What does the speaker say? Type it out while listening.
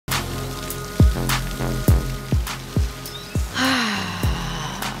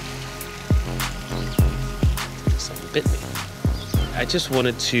bit me. I just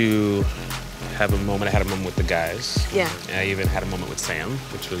wanted to have a moment. I had a moment with the guys. Yeah. And I even had a moment with Sam,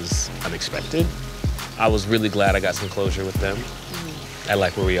 which was unexpected. I was really glad I got some closure with them. I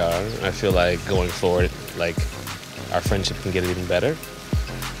like where we are. I feel like going forward, like our friendship can get even better.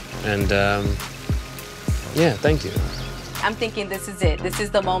 And yeah, thank you. I'm thinking this is it. This is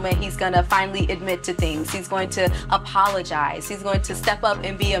the moment he's gonna finally admit to things. He's going to apologize. He's going to step up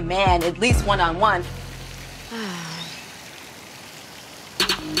and be a man, at least one-on-one.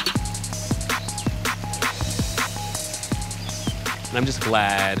 And I'm just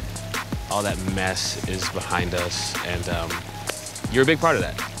glad all that mess is behind us, and you're a big part of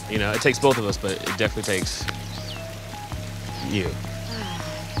that. You know, it takes both of us, but it definitely takes you.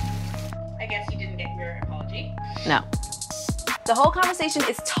 I guess you didn't get your apology. No. The whole conversation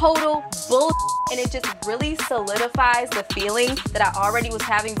is total bull, and it just really solidifies the feeling that I already was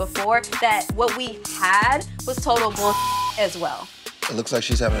having before, that what we had was total bull as well. It looks like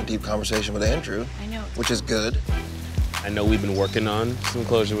she's having a deep conversation with Andrew. I know. Which is good. I know we've been working on some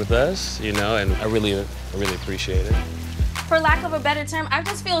closure with us, you know, and I really appreciate it. For lack of a better term, I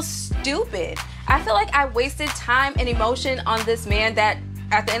just feel stupid. I feel like I wasted time and emotion on this man that,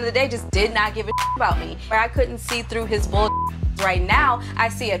 at the end of the day, just did not give a about me. Where I couldn't see through his bull. Right now, I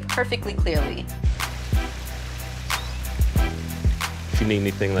see it perfectly clearly. If you need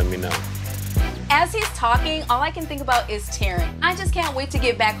anything, let me know. As he's talking, all I can think about is Taryn. I just can't wait to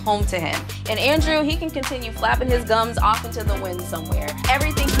get back home to him. And Andrew, he can continue flapping his gums off into the wind somewhere.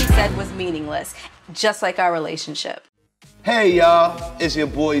 Everything he said was meaningless, just like our relationship. Hey y'all, it's your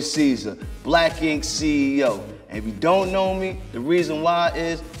boy Caesar, Black Ink CEO. And if you don't know me, the reason why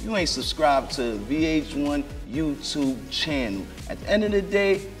is you ain't subscribed to VH1 YouTube channel. At the end of the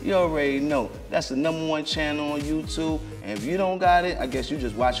day, you already know that's the #1 channel on YouTube. And if you don't got it, I guess you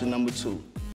just watching #2.